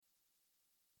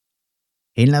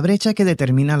En la brecha que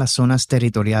determina las zonas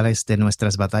territoriales de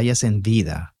nuestras batallas en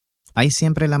vida, hay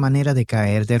siempre la manera de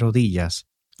caer de rodillas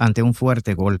ante un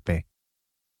fuerte golpe.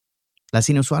 Las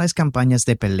inusuales campañas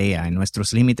de pelea en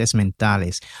nuestros límites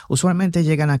mentales usualmente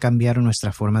llegan a cambiar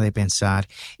nuestra forma de pensar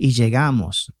y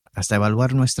llegamos hasta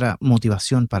evaluar nuestra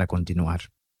motivación para continuar.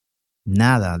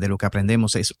 Nada de lo que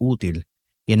aprendemos es útil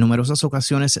y en numerosas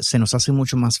ocasiones se nos hace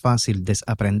mucho más fácil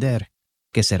desaprender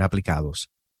que ser aplicados.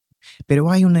 Pero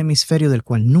hay un hemisferio del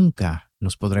cual nunca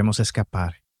nos podremos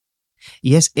escapar,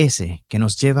 y es ese que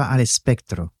nos lleva al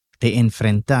espectro de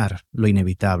enfrentar lo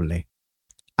inevitable.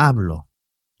 Hablo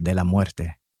de la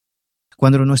muerte.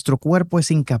 Cuando nuestro cuerpo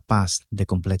es incapaz de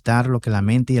completar lo que la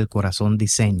mente y el corazón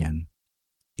diseñan,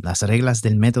 las reglas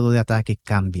del método de ataque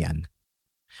cambian.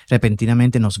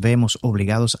 Repentinamente nos vemos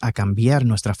obligados a cambiar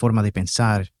nuestra forma de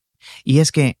pensar, y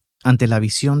es que, ante la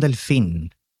visión del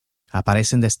fin,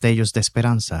 aparecen destellos de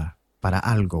esperanza para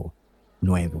algo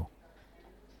nuevo.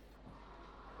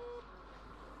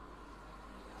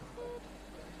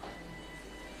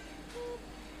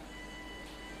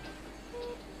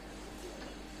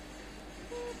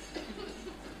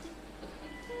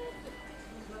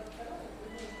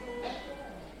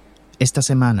 Esta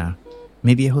semana,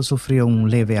 mi viejo sufrió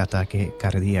un leve ataque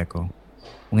cardíaco,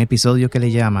 un episodio que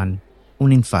le llaman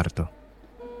un infarto.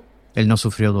 Él no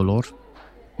sufrió dolor,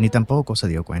 ni tampoco se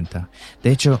dio cuenta. De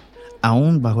hecho,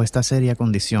 aún bajo esta seria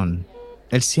condición,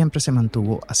 él siempre se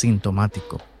mantuvo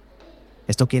asintomático.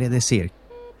 Esto quiere decir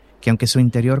que aunque su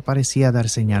interior parecía dar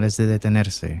señales de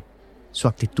detenerse, su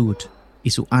actitud y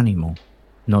su ánimo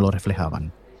no lo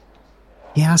reflejaban.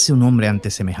 ¿Qué hace un hombre ante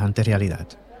semejante realidad?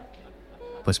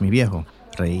 Pues mi viejo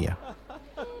reía.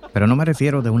 Pero no me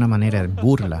refiero de una manera de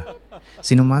burla,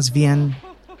 sino más bien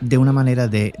de una manera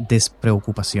de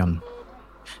despreocupación.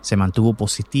 Se mantuvo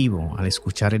positivo al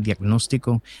escuchar el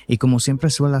diagnóstico y, como siempre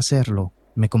suele hacerlo,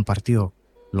 me compartió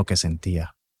lo que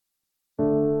sentía.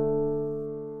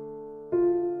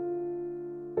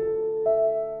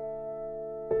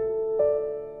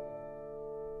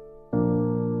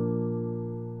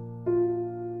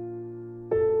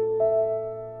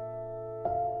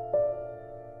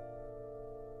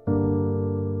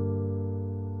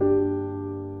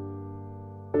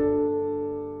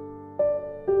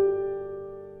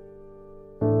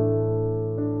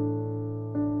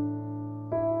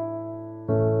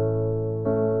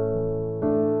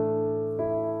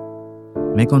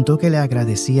 Me contó que le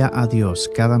agradecía a Dios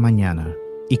cada mañana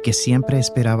y que siempre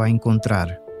esperaba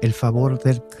encontrar el favor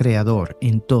del Creador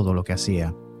en todo lo que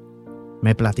hacía.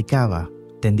 Me platicaba,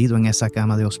 tendido en esa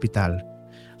cama de hospital,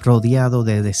 rodeado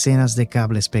de decenas de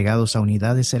cables pegados a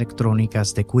unidades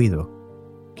electrónicas de cuidado,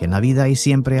 que en la vida hay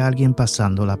siempre alguien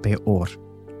pasándola peor.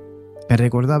 Me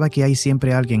recordaba que hay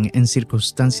siempre alguien en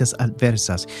circunstancias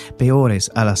adversas, peores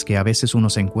a las que a veces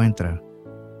uno se encuentra,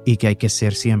 y que hay que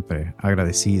ser siempre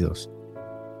agradecidos.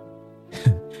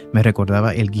 Me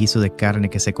recordaba el guiso de carne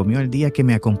que se comió el día que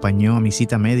me acompañó a mi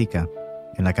cita médica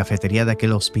en la cafetería de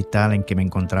aquel hospital en que me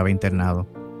encontraba internado.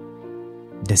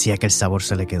 Decía que el sabor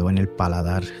se le quedó en el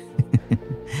paladar.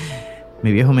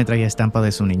 Mi viejo me traía estampa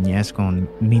de su niñez con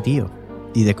mi tío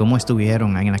y de cómo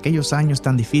estuvieron en aquellos años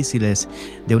tan difíciles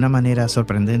de una manera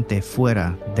sorprendente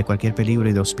fuera de cualquier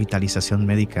peligro de hospitalización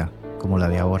médica como la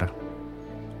de ahora.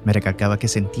 Me recalcaba que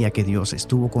sentía que Dios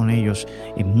estuvo con ellos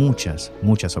en muchas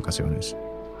ocasiones.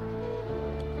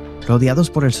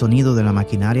 Rodeados por el sonido de la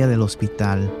maquinaria del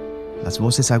hospital, las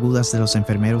voces agudas de los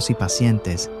enfermeros y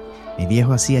pacientes, mi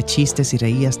viejo hacía chistes y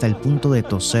reía hasta el punto de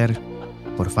toser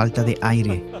por falta de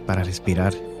aire para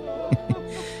respirar.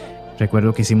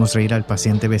 Recuerdo que hicimos reír al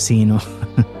paciente vecino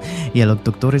y a los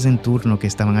doctores en turno que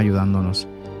estaban ayudándonos.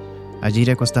 Allí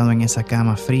recostado en esa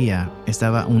cama fría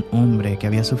estaba un hombre que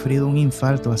había sufrido un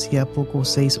infarto hacía poco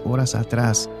 6 horas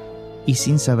atrás y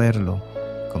sin saberlo,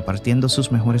 compartiendo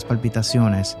sus mejores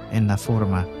palpitaciones en la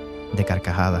forma de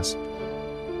carcajadas.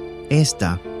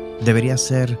 Esta debería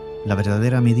ser la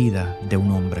verdadera medida de un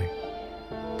hombre,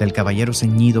 del caballero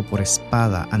ceñido por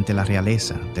espada ante la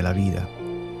realeza de la vida.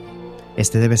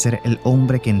 Este debe ser el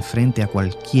hombre que enfrente a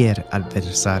cualquier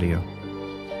adversario.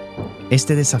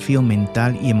 Este desafío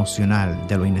mental y emocional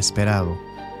de lo inesperado,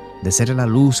 de ser la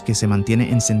luz que se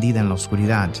mantiene encendida en la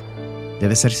oscuridad,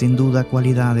 debe ser sin duda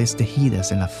cualidades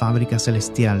tejidas en la fábrica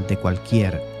celestial de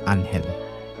cualquier ángel.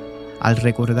 Al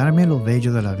recordarme lo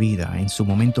bello de la vida en su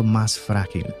momento más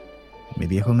frágil, mi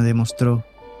viejo me demostró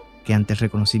que ante el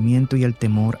reconocimiento y el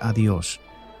temor a Dios,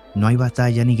 no hay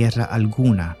batalla ni guerra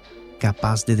alguna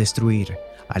capaz de destruir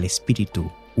al espíritu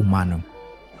humano.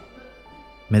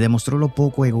 Me demostró lo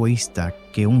poco egoísta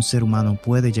que un ser humano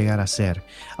puede llegar a ser,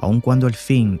 aun cuando el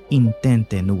fin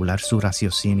intente nublar su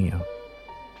raciocinio.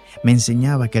 Me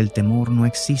enseñaba que el temor no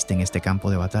existe en este campo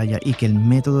de batalla y que el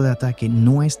método de ataque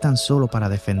no es tan solo para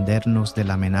defendernos de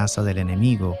la amenaza del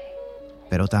enemigo,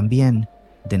 pero también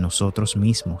de nosotros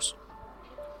mismos.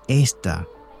 Esta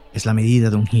es la medida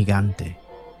de un gigante.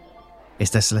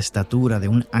 Esta es la estatura de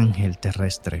un ángel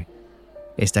terrestre.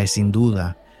 Esta es sin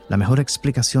duda la mejor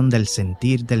explicación del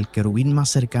sentir del querubín más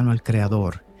cercano al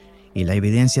Creador y la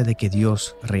evidencia de que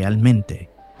Dios realmente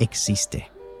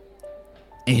existe.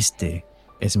 Este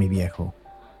es mi viejo,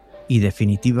 y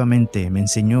definitivamente me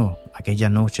enseñó aquella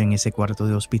noche en ese cuarto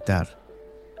de hospital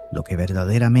lo que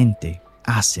verdaderamente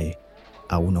hace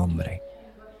a un hombre.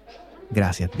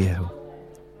 Gracias, viejo.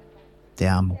 Te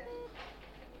amo.